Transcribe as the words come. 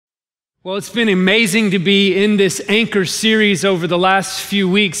Well, it's been amazing to be in this anchor series over the last few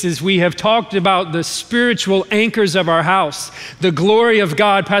weeks as we have talked about the spiritual anchors of our house, the glory of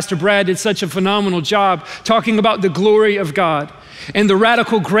God. Pastor Brad did such a phenomenal job talking about the glory of God and the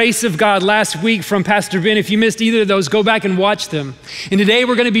radical grace of God last week from Pastor Ben. If you missed either of those, go back and watch them. And today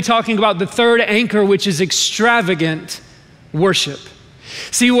we're going to be talking about the third anchor, which is extravagant worship.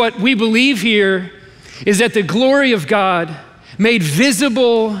 See, what we believe here is that the glory of God, made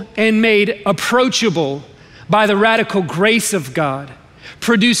visible and made approachable by the radical grace of God,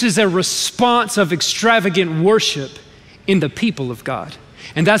 produces a response of extravagant worship in the people of God.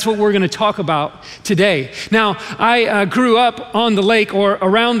 And that's what we're going to talk about today. Now, I grew up on the lake or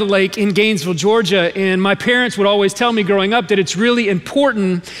around the lake in Gainesville, Georgia, and my parents would always tell me growing up that it's really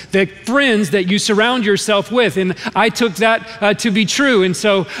important that friends that you surround yourself with. And I took that to be true. And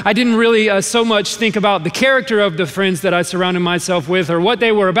so I didn't really so much think about the character of the friends that I surrounded myself with or what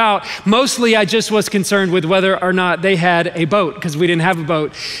they were about. Mostly, I just was concerned with whether or not they had a boat, because we didn't have a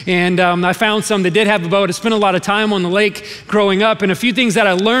boat. And I found some that did have a boat. I spent a lot of time on the lake growing up, and a few things that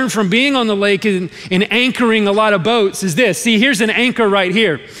I learned from being on the lake and anchoring a lot of boats is this. See, here's an anchor right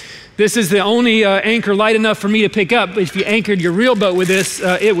here. This is the only anchor light enough for me to pick up. If you anchored your real boat with this,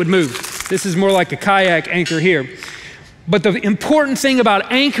 it would move. This is more like a kayak anchor here. But the important thing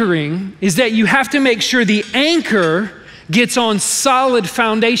about anchoring is that you have to make sure the anchor gets on solid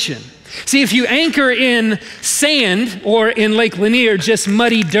foundation. See, if you anchor in sand or in Lake Lanier, just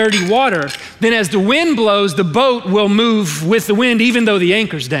muddy, dirty water, then as the wind blows, the boat will move with the wind, even though the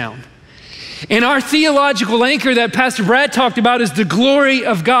anchor's down. And our theological anchor that Pastor Brad talked about is the glory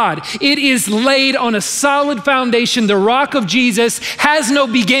of God. It is laid on a solid foundation. The rock of Jesus has no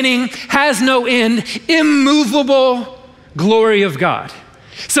beginning, has no end, immovable glory of God.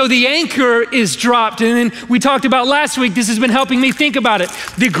 So the anchor is dropped, and then we talked about last week, this has been helping me think about it,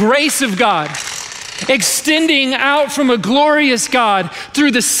 the grace of God, extending out from a glorious God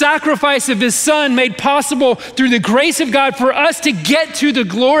through the sacrifice of his son made possible through the grace of God for us to get to the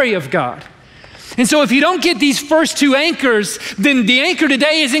glory of God. And so if you don't get these first two anchors, then the anchor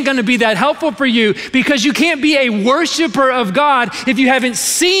today isn't going to be that helpful for you, because you can't be a worshiper of God if you haven't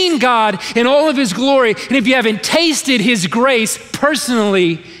seen God in all of his glory and if you haven't tasted his grace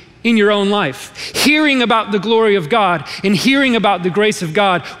personally in your own life. Hearing about the glory of God and hearing about the grace of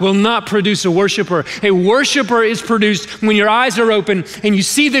God will not produce a worshiper. A worshiper is produced when your eyes are open and you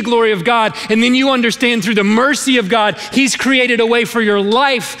see the glory of God, and then you understand through the mercy of God, he's created a way for your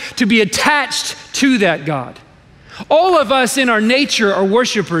life to be attached to that God. All of us in our nature are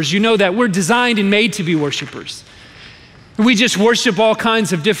worshipers. You know that. We're designed and made to be worshipers. We just worship all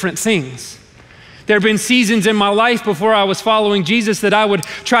kinds of different things. There have been seasons in my life before I was following Jesus that I would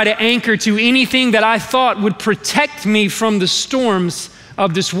try to anchor to anything that I thought would protect me from the storms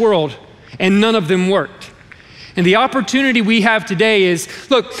of this world, and none of them worked. And the opportunity we have today is,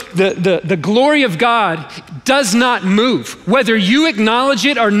 look, the glory of God does not move. Whether you acknowledge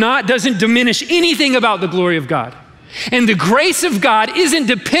it or not doesn't diminish anything about the glory of God. And the grace of God isn't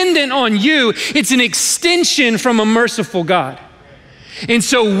dependent on you. It's an extension from a merciful God. And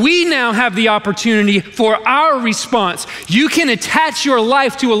so we now have the opportunity for our response. You can attach your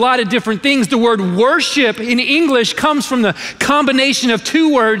life to a lot of different things. The word worship in English comes from the combination of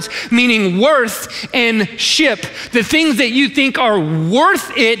two words meaning worth and ship. The things that you think are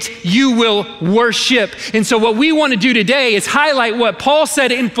worth it, you will worship. And so what we want to do today is highlight what Paul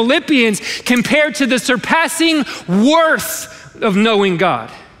said in Philippians compared to the surpassing worth of knowing God.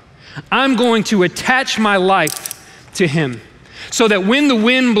 I'm going to attach my life to him, so that when the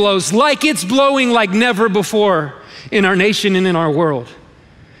wind blows, like it's blowing like never before in our nation and in our world,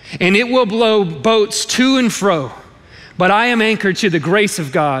 and it will blow boats to and fro, but I am anchored to the grace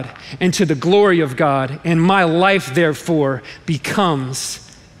of God and to the glory of God, and my life therefore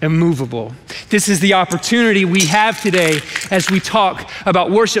becomes immovable. This is the opportunity we have today as we talk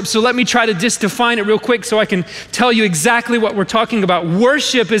about worship. So let me try to just define it real quick so I can tell you exactly what we're talking about.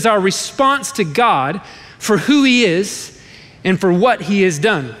 Worship is our response to God for who he is and for what he has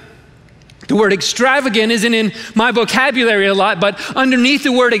done. The word extravagant isn't in my vocabulary a lot, but underneath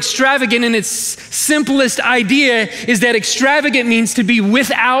the word extravagant in its simplest idea is that extravagant means to be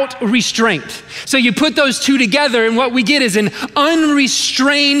without restraint. So you put those two together and what we get is an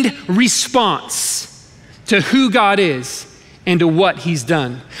unrestrained response to who God is and to what he's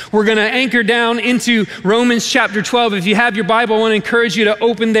done. We're going to anchor down into Romans chapter 12. If you have your Bible, I want to encourage you to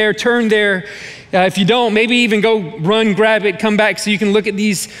open there, turn there. If you don't, maybe even go run, grab it, come back so you can look at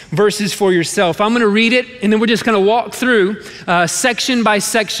these verses for yourself. I'm going to read it, and then we're just going to walk through section by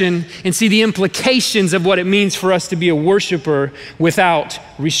section and see the implications of what it means for us to be a worshiper without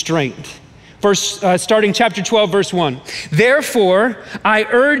restraint. Starting chapter 12, verse 1. Therefore, I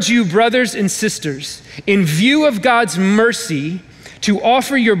urge you, brothers and sisters, in view of God's mercy, to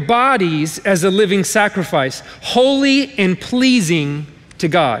offer your bodies as a living sacrifice, holy and pleasing to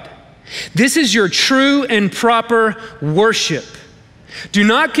God. This is your true and proper worship. Do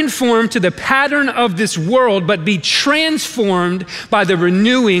not conform to the pattern of this world, but be transformed by the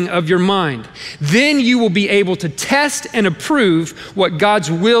renewing of your mind. Then you will be able to test and approve what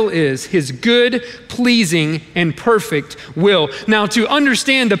God's will is, his good, pleasing, and perfect will. Now, to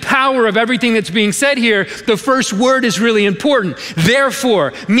understand the power of everything that's being said here, the first word is really important.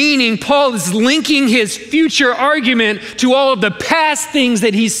 Therefore, meaning Paul is linking his future argument to all of the past things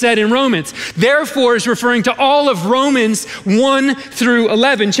that he said in Romans. Therefore is referring to all of Romans 1 through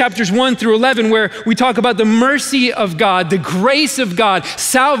 11, chapters 1 through 11, where we talk about the mercy of God, the grace of God,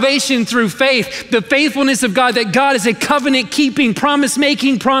 salvation through faith, the faithfulness of God, that God is a covenant-keeping,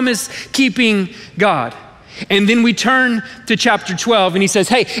 promise-making, promise-keeping God. And then we turn to chapter 12, and he says,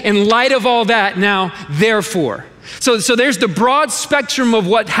 hey, in light of all that, now, therefore. So there's the broad spectrum of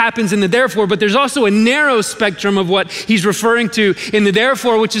what happens in the therefore, but there's also a narrow spectrum of what he's referring to in the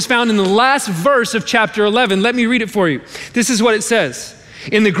therefore, which is found in the last verse of chapter 11. Let me read it for you. This is what it says.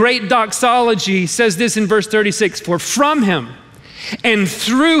 In the great doxology, says this in verse 36, for from him and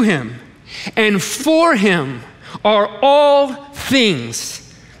through him and for him are all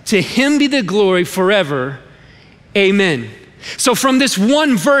things. To him be the glory forever. Amen. So from this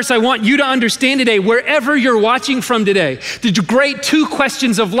one verse, I want you to understand today, wherever you're watching from today, the great two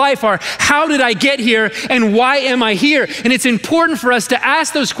questions of life are, how did I get here and why am I here? And it's important for us to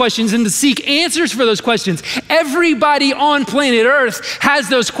ask those questions and to seek answers for those questions. Everybody on planet Earth has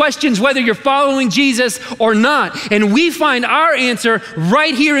those questions, whether you're following Jesus or not. And we find our answer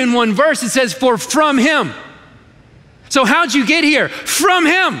right here in one verse. It says, for from him. So how'd you get here? From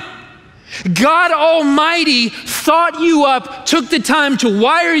him. God Almighty thought you up, took the time to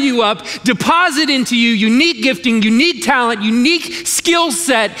wire you up, deposit into you unique gifting, unique talent, unique skill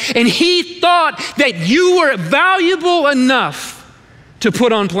set, and he thought that you were valuable enough to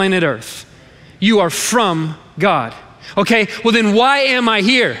put on planet Earth. You are from God. Okay, well then why am I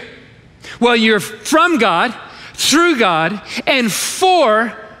here? Well, you're from God, through God, and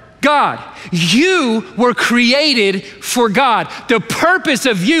for God. You were created for God. The purpose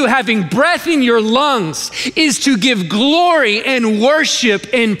of you having breath in your lungs is to give glory and worship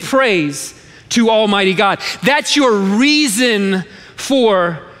and praise to Almighty God. That's your reason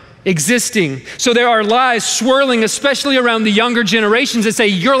for existing. So there are lies swirling, especially around the younger generations, that say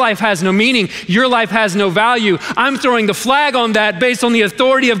your life has no meaning, your life has no value. I'm throwing the flag on that based on the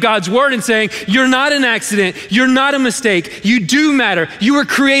authority of God's word and saying, you're not an accident, you're not a mistake, you do matter. You were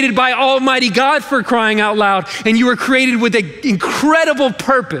created by Almighty God, for crying out loud, and you were created with an incredible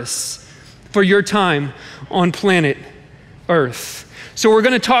purpose for your time on planet Earth. So we're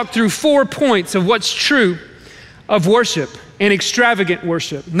going to talk through 4 points of what's true of worship and extravagant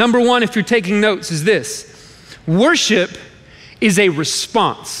worship. Number one, if you're taking notes, is this: worship is a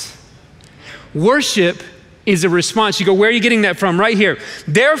response. Worship is a response. You go, where are you getting that from? Right here.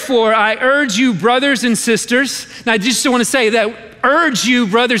 Therefore, I urge you, brothers and sisters. Now, I just want to say that urge you,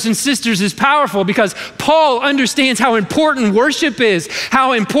 brothers and sisters, is powerful because Paul understands how important worship is,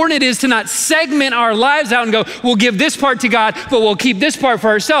 how important it is to not segment our lives out and go, we'll give this part to God, but we'll keep this part for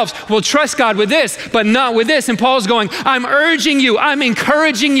ourselves. We'll trust God with this, but not with this. And Paul's going, I'm urging you, I'm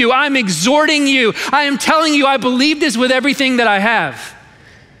encouraging you, I'm exhorting you, I am telling you, I believe this with everything that I have.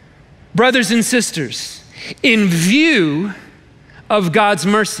 Brothers and sisters, in view of God's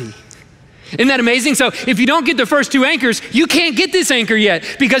mercy. Isn't that amazing? So if you don't get the first 2 anchors, you can't get this anchor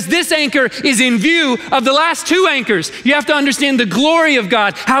yet, because this anchor is in view of the last 2 anchors. You have to understand the glory of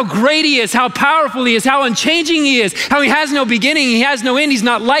God, how great he is, how powerful he is, how unchanging he is, how he has no beginning, he has no end, he's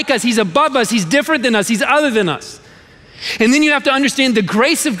not like us, he's above us, he's different than us, he's other than us. And then you have to understand the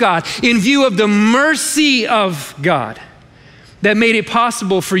grace of God in view of the mercy of God that made it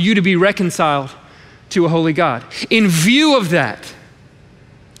possible for you to be reconciled to a holy God. In view of that,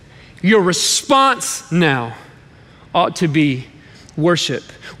 your response now ought to be worship.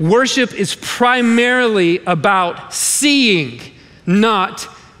 Worship is primarily about seeing, not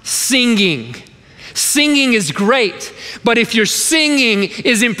singing. Singing is great, but if your singing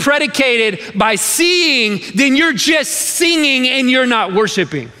isn't predicated by seeing, then you're just singing and you're not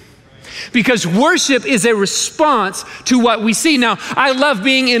worshiping. because worship is a response to what we see. Now, I love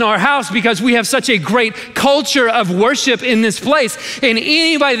being in our house because we have such a great culture of worship in this place. And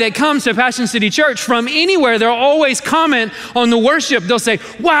anybody that comes to Passion City Church from anywhere, they'll always comment on the worship. They'll say,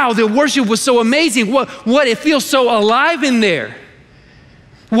 wow, the worship was so amazing. What it feels so alive in there.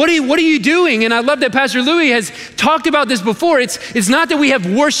 What are you doing? And I love that Pastor Louis has talked about this before. It's not that we have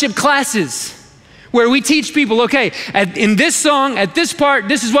worship classes where we teach people, okay, in this song, at this part,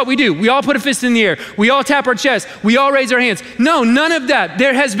 this is what we do. We all put a fist in the air. We all tap our chest. We all raise our hands. No, none of that.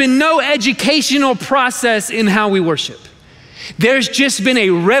 There has been no educational process in how we worship. There's just been a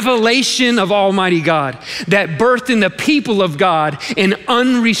revelation of Almighty God that birthed in the people of God an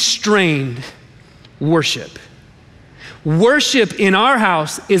unrestrained worship. Worship in our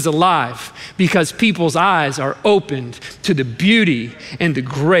house is alive because people's eyes are opened to the beauty and the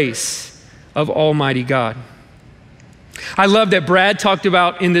grace of Almighty God. I love that Brad talked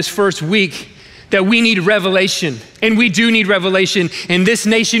about in this first week that we need revelation, and we do need revelation. In this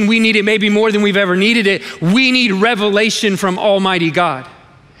nation, we need it maybe more than we've ever needed it. We need revelation from Almighty God.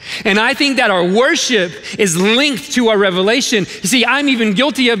 And I think that our worship is linked to our revelation. You see, I'm even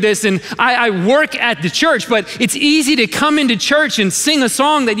guilty of this, and I work at the church, but it's easy to come into church and sing a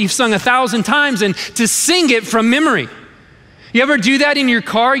song that you've sung 1,000 times and to sing it from memory. You ever do that in your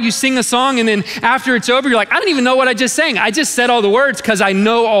car? You sing a song and then after it's over, you're like, I don't even know what I just sang. I just said all the words because I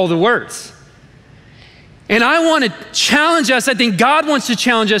know all the words. And I want to challenge us. I think God wants to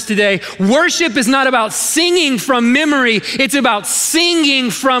challenge us today. Worship is not about singing from memory. It's about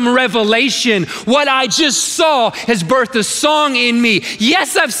singing from revelation. What I just saw has birthed a song in me.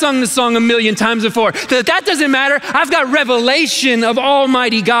 Yes, I've sung the song 1,000,000 times before. That doesn't matter. I've got revelation of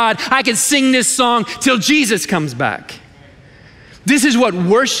Almighty God. I can sing this song till Jesus comes back. This is what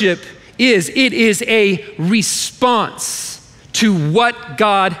worship is. It is a response to what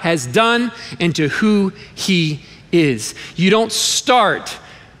God has done and to who He is. You don't start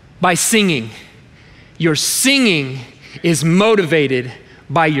by singing. Your singing is motivated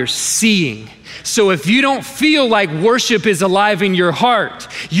by your seeing. So if you don't feel like worship is alive in your heart,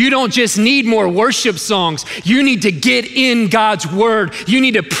 you don't just need more worship songs. You need to get in God's word. You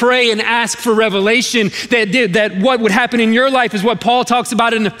need to pray and ask for revelation that what would happen in your life is what Paul talks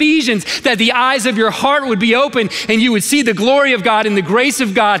about in Ephesians, that the eyes of your heart would be open and you would see the glory of God and the grace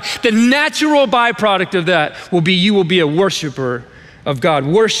of God. The natural byproduct of that will be you will be a worshiper of God.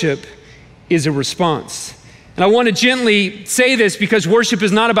 Worship is a response. And I want to gently say this because worship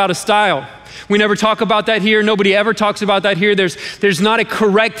is not about a style. We never talk about that here. Nobody ever talks about that here. There's not a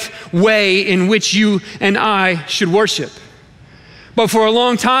correct way in which you and I should worship. But for a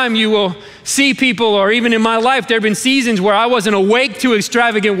long time, you will see people, or even in my life, there have been seasons where I wasn't awake to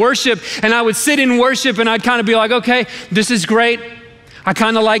extravagant worship, and I would sit in worship and I'd kind of be like, okay, this is great. I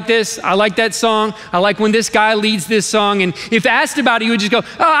kind of like this. I like that song. I like when this guy leads this song. And if asked about it, you would just go,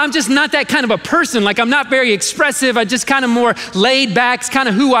 oh, I'm just not that kind of a person. Like I'm not very expressive. I just kind of more laid back. It's kind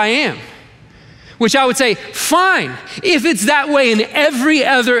of who I am. Which I would say, fine, if it's that way in every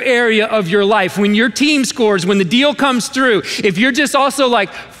other area of your life, when your team scores, when the deal comes through, if you're just also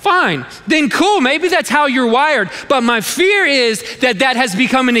like, fine, then cool, maybe that's how you're wired. But my fear is that that has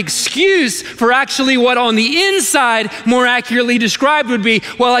become an excuse for actually what on the inside, more accurately described would be,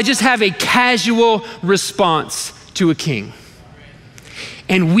 well, I just have a casual response to a king.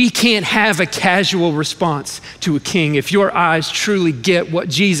 And we can't have a casual response to a king. If your eyes truly get what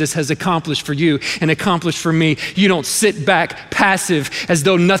Jesus has accomplished for you and accomplished for me, you don't sit back passive as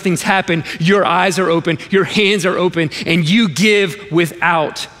though nothing's happened. Your eyes are open, your hands are open, and you give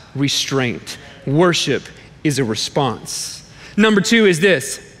without restraint. Worship is a response. Number 2 is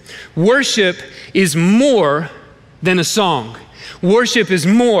this: worship is more than a song. Worship is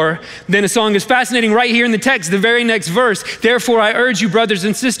more than a song. It's fascinating right here in the text, the very next verse. Therefore, I urge you, brothers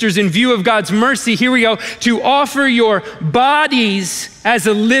and sisters, in view of God's mercy, here we go, to offer your bodies as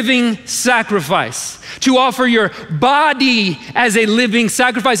a living sacrifice. To offer your body as a living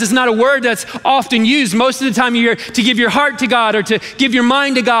sacrifice. It's not a word that's often used. Most of the time you hear to give your heart to God, or to give your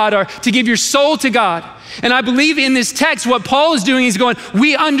mind to God, or to give your soul to God. And I believe in this text, what Paul is doing is going,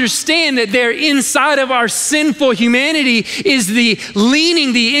 we understand that there inside of our sinful humanity is the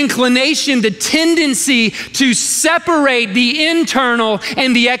leaning, the inclination, the tendency to separate the internal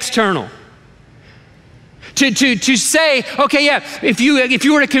and the external. To say, okay, yeah, if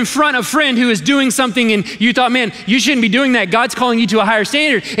you were to confront a friend who is doing something and you thought, man, you shouldn't be doing that, God's calling you to a higher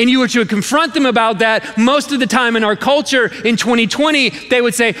standard, and you were to confront them about that, most of the time in our culture in 2020, they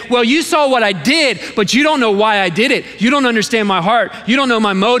would say, well, you saw what I did, but you don't know why I did it. You don't understand my heart. You don't know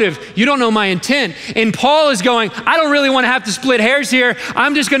my motive. You don't know my intent. And Paul is going, I don't really want to have to split hairs here.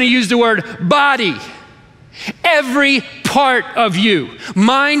 I'm just going to use the word body. Every part of you.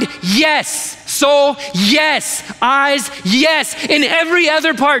 Mind, yes. Soul, yes. Eyes, yes. And every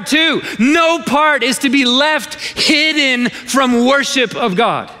other part too. No part is to be left hidden from worship of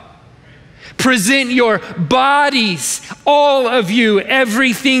God. Present your bodies, all of you,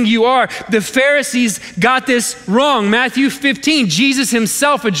 everything you are. The Pharisees got this wrong. Matthew 15, Jesus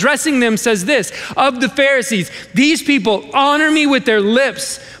himself addressing them says this, of the Pharisees, these people honor me with their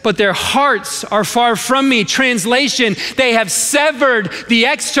lips, but their hearts are far from me. Translation, they have severed the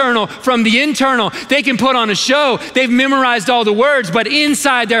external from the internal. They can put on a show. They've memorized all the words, but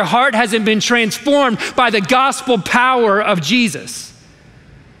inside their heart hasn't been transformed by the gospel power of Jesus.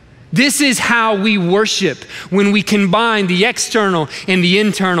 This is how we worship when we combine the external and the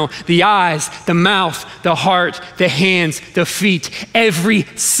internal, the eyes, the mouth, the heart, the hands, the feet. Every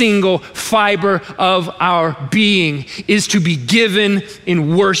single fiber of our being is to be given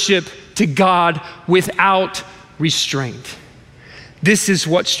in worship to God without restraint. This is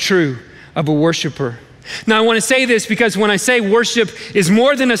what's true of a worshiper. Now, I want to say this because when I say worship is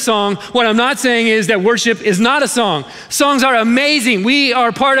more than a song, what I'm not saying is that worship is not a song. Songs are amazing. We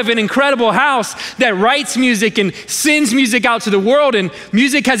are part of an incredible house that writes music and sends music out to the world, and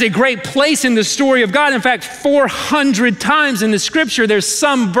music has a great place in the story of God. In fact, 400 times in the scripture, there's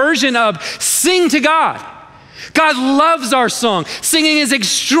some version of sing to God. God loves our song. Singing is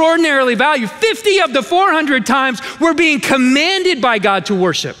extraordinarily valued. 50 of the 400 times we're being commanded by God to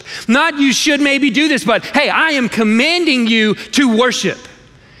worship. Not you should maybe do this, but hey, I am commanding you to worship.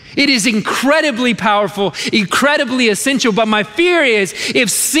 It is incredibly powerful, incredibly essential. But my fear is if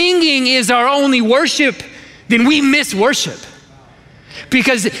singing is our only worship, then we miss worship.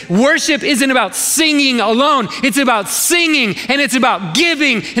 Because worship isn't about singing alone. It's about singing, and it's about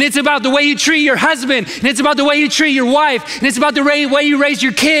giving, and it's about the way you treat your husband, and it's about the way you treat your wife, and it's about the way you raise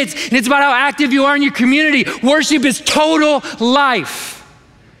your kids, and it's about how active you are in your community. Worship is total life.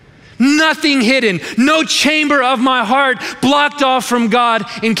 Nothing hidden, no chamber of my heart blocked off from God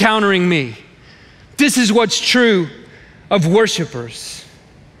encountering me. This is what's true of worshipers.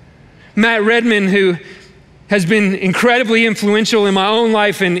 Matt Redman, who has been incredibly influential in my own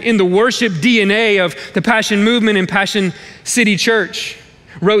life and in the worship DNA of the Passion Movement and Passion City Church,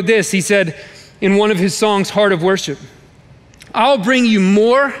 wrote this. He said in one of his songs, Heart of Worship, I'll bring you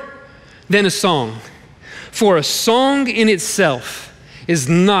more than a song, for a song in itself is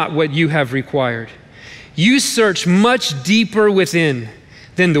not what you have required. You search much deeper within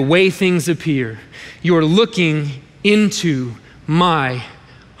than the way things appear. You're looking into my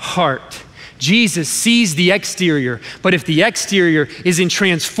heart. Jesus sees the exterior, but if the exterior isn't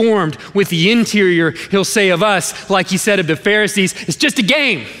transformed with the interior, he'll say of us, like he said of the Pharisees, it's just a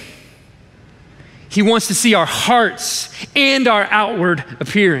game. He wants to see our hearts and our outward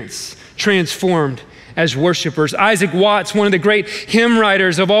appearance transformed as worshipers. Isaac Watts, one of the great hymn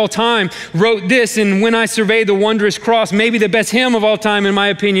writers of all time, wrote this in When I Survey the Wondrous Cross, maybe the best hymn of all time in my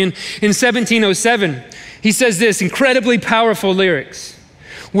opinion, in 1707. He says this, incredibly powerful lyrics.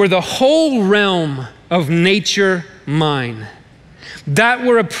 Were the whole realm of nature mine, that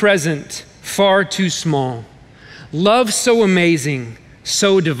were a present far too small. Love so amazing,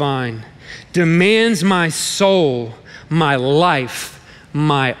 so divine, demands my soul, my life,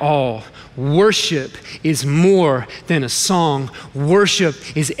 my all. Worship is more than a song. Worship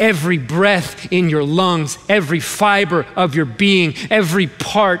is every breath in your lungs, every fiber of your being, every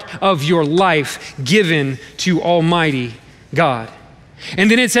part of your life given to Almighty God.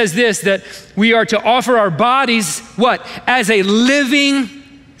 And then it says this, that we are to offer our bodies, what? As a living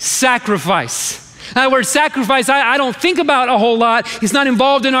sacrifice. That word sacrifice, I don't think about a whole lot. It's not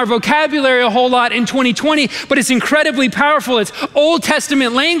involved in our vocabulary a whole lot in 2020, but it's incredibly powerful. It's Old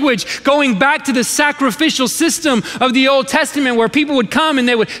Testament language going back to the sacrificial system of the Old Testament where people would come and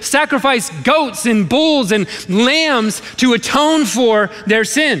they would sacrifice goats and bulls and lambs to atone for their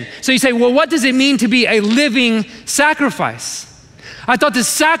sin. So you say, well, what does it mean to be a living sacrifice? I thought the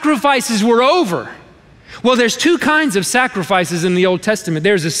sacrifices were over. Well, there's two kinds of sacrifices in the Old Testament.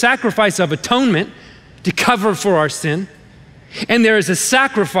 There's a sacrifice of atonement to cover for our sin. and there is a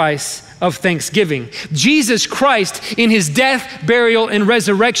sacrifice of thanksgiving. Jesus Christ, in his death, burial, and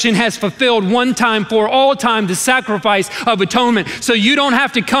resurrection, has fulfilled one time for all time the sacrifice of atonement. So you don't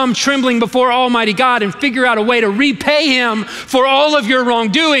have to come trembling before Almighty God and figure out a way to repay him for all of your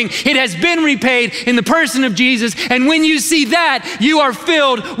wrongdoing. It has been repaid in the person of Jesus. And when you see that, you are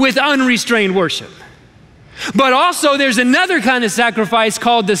filled with unrestrained worship. But also there's another kind of sacrifice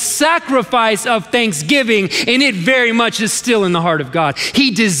called the sacrifice of thanksgiving, and it very much is still in the heart of God.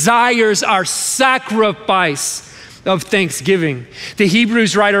 He desires our sacrifice of thanksgiving. The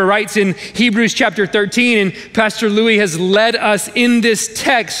Hebrews writer writes in Hebrews chapter 13, and Pastor Louis has led us in this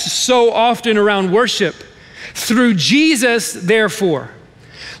text so often around worship. Through Jesus, therefore,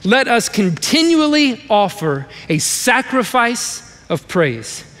 let us continually offer a sacrifice of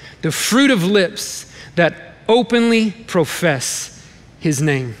praise, the fruit of lips that openly profess his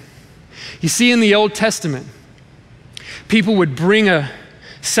name. You see, in the Old Testament, people would bring a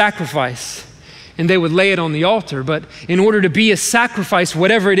sacrifice and they would lay it on the altar. But in order to be a sacrifice,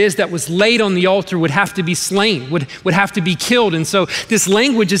 whatever it is that was laid on the altar would have to be slain, would have to be killed. And so this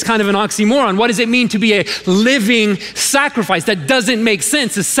language is kind of an oxymoron. What does it mean to be a living sacrifice? That doesn't make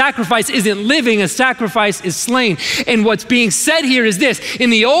sense. A sacrifice isn't living, a sacrifice is slain. And what's being said here is this: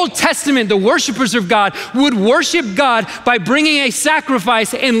 in the Old Testament, the worshipers of God would worship God by bringing a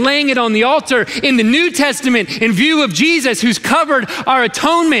sacrifice and laying it on the altar. In the New Testament, in view of Jesus, who's covered our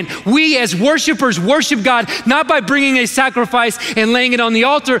atonement, we as worshipers worship God not by bringing a sacrifice and laying it on the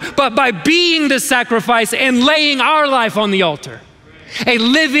altar, but by being the sacrifice and laying our life on the altar. A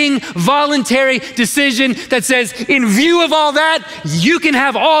living, voluntary decision that says, in view of all that, you can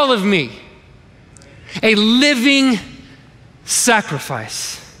have all of me. A living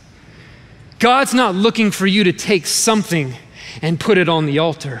sacrifice. God's not looking for you to take something and put it on the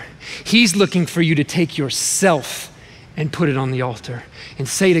altar. He's looking for you to take yourself and put it on the altar and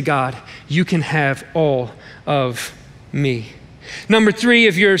say to God, you can have all of me. Number 3,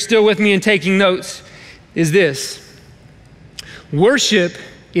 if you're still with me and taking notes, is this: worship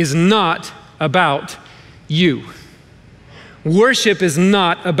is not about you. Worship is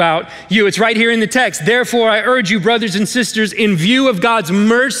not about you. It's right here in the text. Therefore, I urge you, brothers and sisters, in view of God's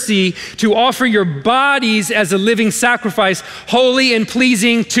mercy, to offer your bodies as a living sacrifice, holy and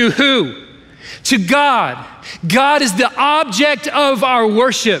pleasing to who? To God. God is the object of our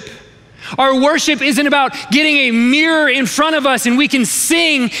worship. Our worship isn't about getting a mirror in front of us and we can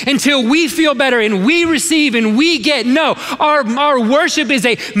sing until we feel better and we receive and we get. No, our worship is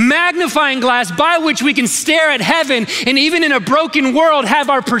a magnifying glass by which we can stare at heaven and even in a broken world have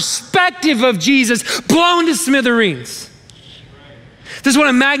our perspective of Jesus blown to smithereens. This is what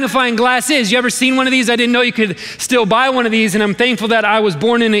a magnifying glass is. You ever seen one of these? I didn't know you could still buy one of these, and I'm thankful that I was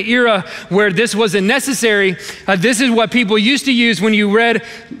born in an era where this wasn't necessary. This is what people used to use when you read,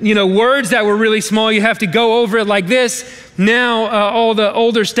 words that were really small. You have to go over it like this. Now, all the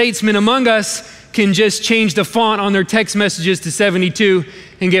older statesmen among us can just change the font on their text messages to 72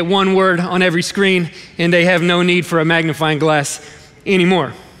 and get one word on every screen, and they have no need for a magnifying glass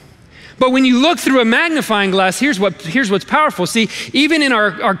anymore. But when you look through a magnifying glass, here's what's powerful. See, even in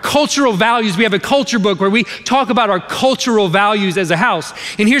our cultural values, we have a culture book where we talk about our cultural values as a house.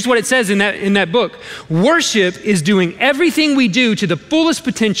 And here's what it says in that book. Worship is doing everything we do to the fullest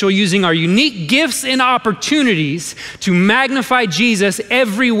potential, using our unique gifts and opportunities to magnify Jesus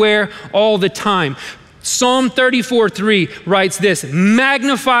everywhere, all the time. Psalm 34:3 writes this: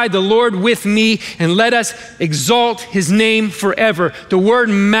 magnify the Lord with me and let us exalt his name forever. The word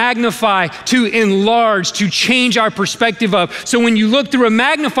magnify, to enlarge, to change our perspective of. So when you look through a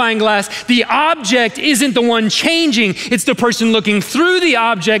magnifying glass, the object isn't the one changing, it's the person looking through the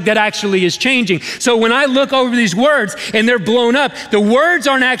object that actually is changing. So when I look over these words and they're blown up, the words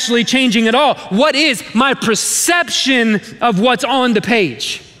aren't actually changing at all. What is? My perception of what's on the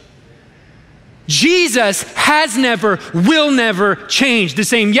page. Jesus has never, will never change. The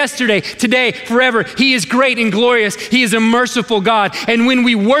same yesterday, today, forever. He is great and glorious. He is a merciful God. And when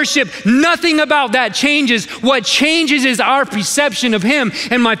we worship, nothing about that changes. What changes is our perception of him.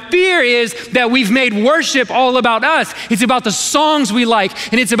 And my fear is that we've made worship all about us. It's about the songs we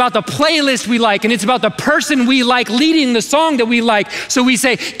like, and it's about the playlist we like, and it's about the person we like leading the song that we like. So we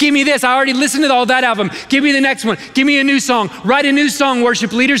say, give me this. I already listened to all that album. Give me the next one. Give me a new song. Write a new song,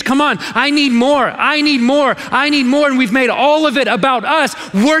 worship leaders. Come on. I need more. I need more. And we've made all of it about us.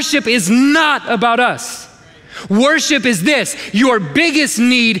 Worship is not about us. Worship is this: your biggest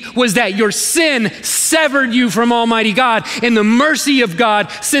need was that your sin severed you from Almighty God, and the mercy of God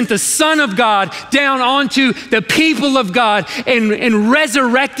sent the Son of God down onto the people of God and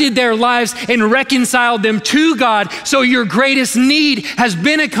resurrected their lives and reconciled them to God. So your greatest need has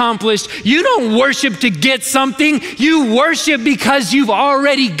been accomplished. You don't worship to get something. You worship because you've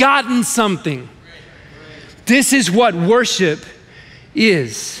already gotten something. This is what worship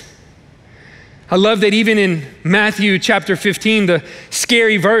is. I love that even in Matthew chapter 15, the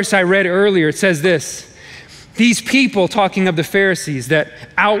scary verse I read earlier, it says this: these people, talking of the Pharisees, that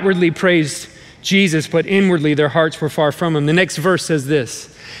outwardly praised Jesus, but inwardly their hearts were far from him. The next verse says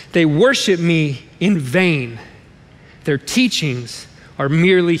this: they worship me in vain. Their teachings are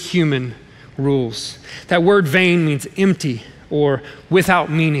merely human rules. That word vain means empty or without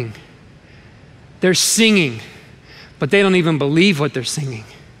meaning. They're singing, but they don't even believe what they're singing.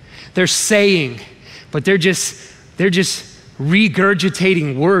 They're saying, but they're just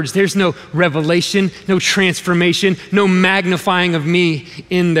regurgitating words. There's no revelation, no transformation, no magnifying of me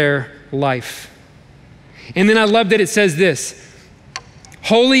in their life. And then I love that it says this: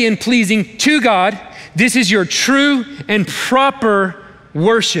 holy and pleasing to God, this is your true and proper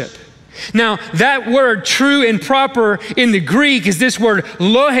worship. Now, that word true and proper in the Greek is this word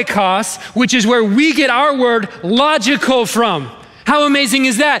logikos, which is where we get our word logical from. How amazing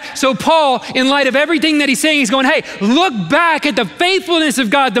is that? So Paul, in light of everything that he's saying, he's going, hey, look back at the faithfulness of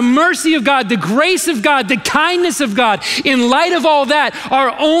God, the mercy of God, the grace of God, the kindness of God. In light of all that,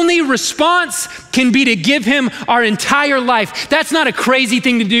 our only response can be to give him our entire life. That's not a crazy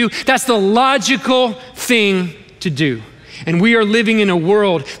thing to do. That's the logical thing to do. And we are living in a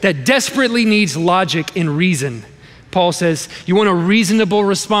world that desperately needs logic and reason. Paul says, you want a reasonable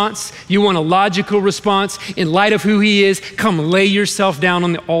response? You want a logical response? In light of who he is, come lay yourself down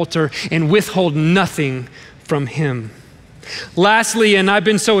on the altar and withhold nothing from him. Lastly, and I've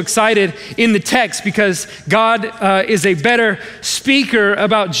been so excited in the text because God is a better speaker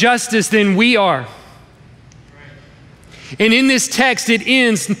about justice than we are. And in this text, it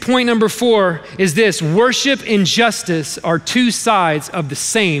ends, point number 4 is this: worship and justice are two sides of the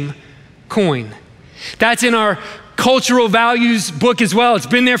same coin. That's in our cultural values book as well. It's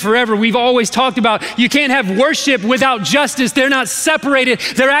been there forever. We've always talked about you can't have worship without justice. They're not separated.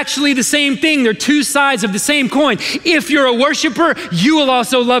 They're actually the same thing. They're two sides of the same coin. If you're a worshiper, you will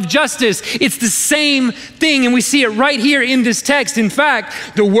also love justice. It's the same thing, and we see it right here in this text. In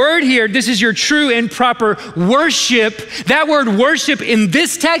fact, the word here, this is your true and proper worship. That word worship in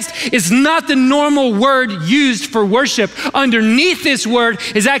this text is not the normal word used for worship. Underneath this word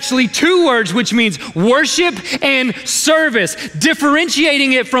is actually two words, which means worship and service,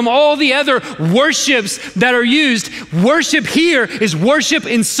 differentiating it from all the other worships that are used. Worship here is worship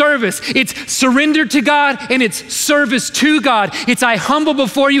in service. It's surrender to God and it's service to God. It's I humble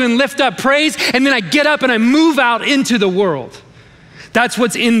before you and lift up praise, and then I get up and I move out into the world. That's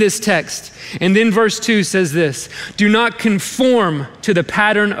what's in this text. And then verse 2 says this: do not conform to the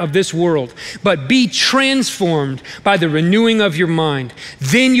pattern of this world, but be transformed by the renewing of your mind.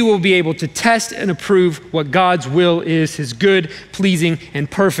 Then you will be able to test and approve what God's will is, his good, pleasing, and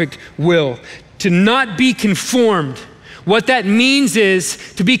perfect will. To not be conformed. What that means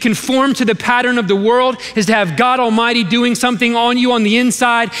is to be conformed to the pattern of the world is to have God Almighty doing something on you on the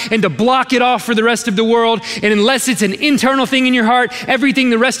inside and to block it off for the rest of the world. And unless it's an internal thing in your heart,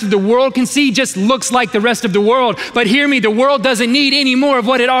 everything the rest of the world can see just looks like the rest of the world. But hear me, the world doesn't need any more of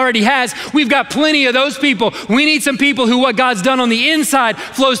what it already has. We've got plenty of those people. We need some people who what God's done on the inside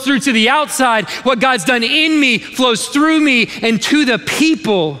flows through to the outside. What God's done in me flows through me and to the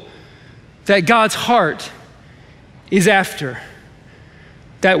people that God's heart is after.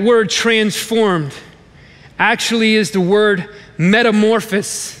 That word transformed actually is the word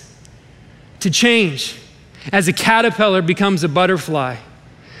metamorphosis, to change. As a caterpillar becomes a butterfly,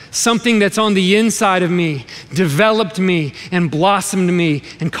 something that's on the inside of me developed me and blossomed me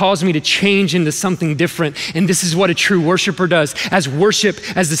and caused me to change into something different. And this is what a true worshiper does. As worship,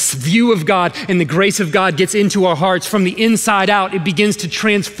 as this view of God and the grace of God gets into our hearts from the inside out, it begins to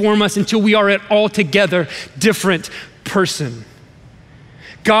transform us until we are an altogether different person.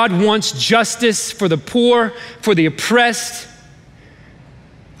 God wants justice for the poor, for the oppressed.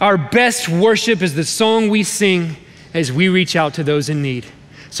 Our best worship is the song we sing as we reach out to those in need.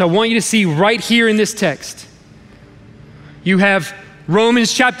 So I want you to see right here in this text, you have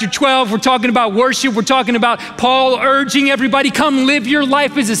Romans chapter 12, we're talking about worship. We're talking about Paul urging everybody, come live your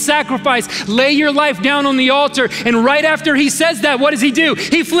life as a sacrifice. Lay your life down on the altar. And right after he says that, what does he do?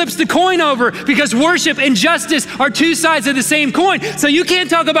 He flips the coin over, because worship and justice are two sides of the same coin. So you can't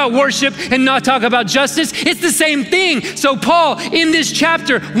talk about worship and not talk about justice. It's the same thing. So Paul, in this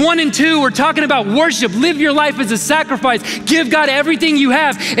chapter 1 and 2, we're talking about worship. Live your life as a sacrifice. Give God everything you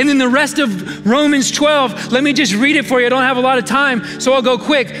have. And then the rest of Romans 12, let me just read it for you. I don't have a lot of time, so I'll go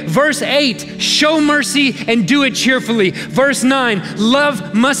quick. Verse 8, show mercy and do it cheerfully. Verse 9,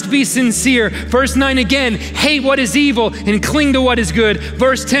 love must be sincere. Verse 9 again, hate what is evil and cling to what is good.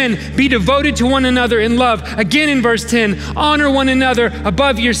 Verse 10, be devoted to one another in love. Again in verse 10, honor one another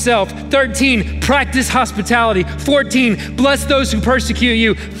above yourself. 13, practice hospitality. 14, bless those who persecute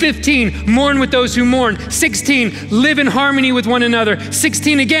you. 15, mourn with those who mourn. 16, live in harmony with one another.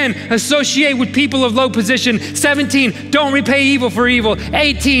 16 again, associate with people of low position. 17, don't repay evil for evil.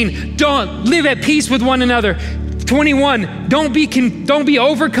 18, don't live at peace with one another. 21, don't be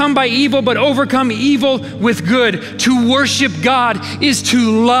overcome by evil, but overcome evil with good. To worship God is to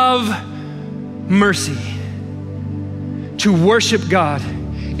love mercy. To worship God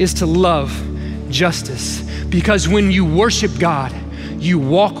is to love justice. Because when you worship God, you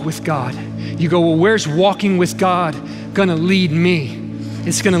walk with God. You go, well, where's walking with God gonna lead me?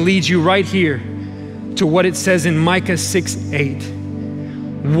 It's gonna lead you right here to what it says in Micah 6:8.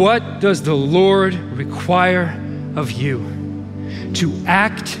 What does the Lord require of you? To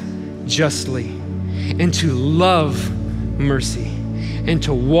act justly and to love mercy and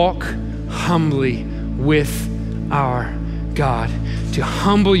to walk humbly with our God. To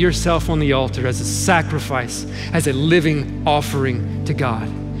humble yourself on the altar as a sacrifice, as a living offering to God,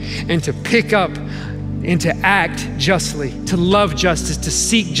 and to pick up and to act justly, to love justice, to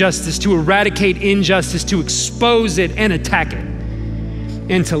seek justice, to eradicate injustice, to expose it and attack it,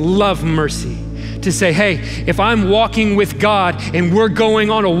 and to love mercy. To say, hey, if I'm walking with God and we're going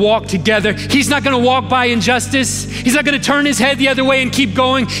on a walk together, he's not gonna walk by injustice. He's not gonna turn his head the other way and keep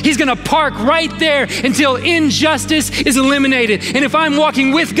going. He's gonna park right there until injustice is eliminated. And if I'm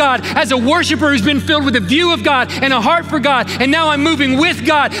walking with God as a worshiper who's been filled with a view of God and a heart for God, and now I'm moving with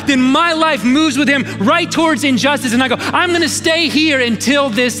God, then my life moves with him right towards injustice. And I go, I'm gonna stay here until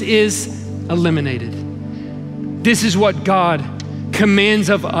this is eliminated. This is what God commands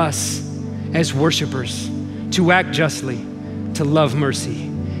of us as worshipers, to act justly, to love mercy,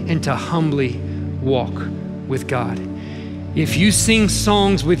 and to humbly walk with God. If you sing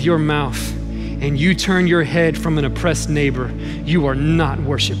songs with your mouth and you turn your head from an oppressed neighbor, you are not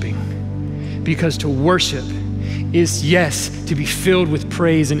worshiping. Because to worship is, yes, to be filled with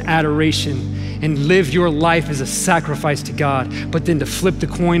praise and adoration and live your life as a sacrifice to God, but then to flip the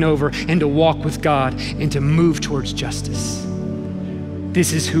coin over and to walk with God and to move towards justice.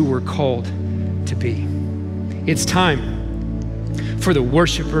 This is who we're called to be. It's time for the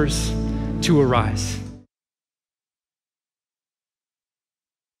worshipers to arise.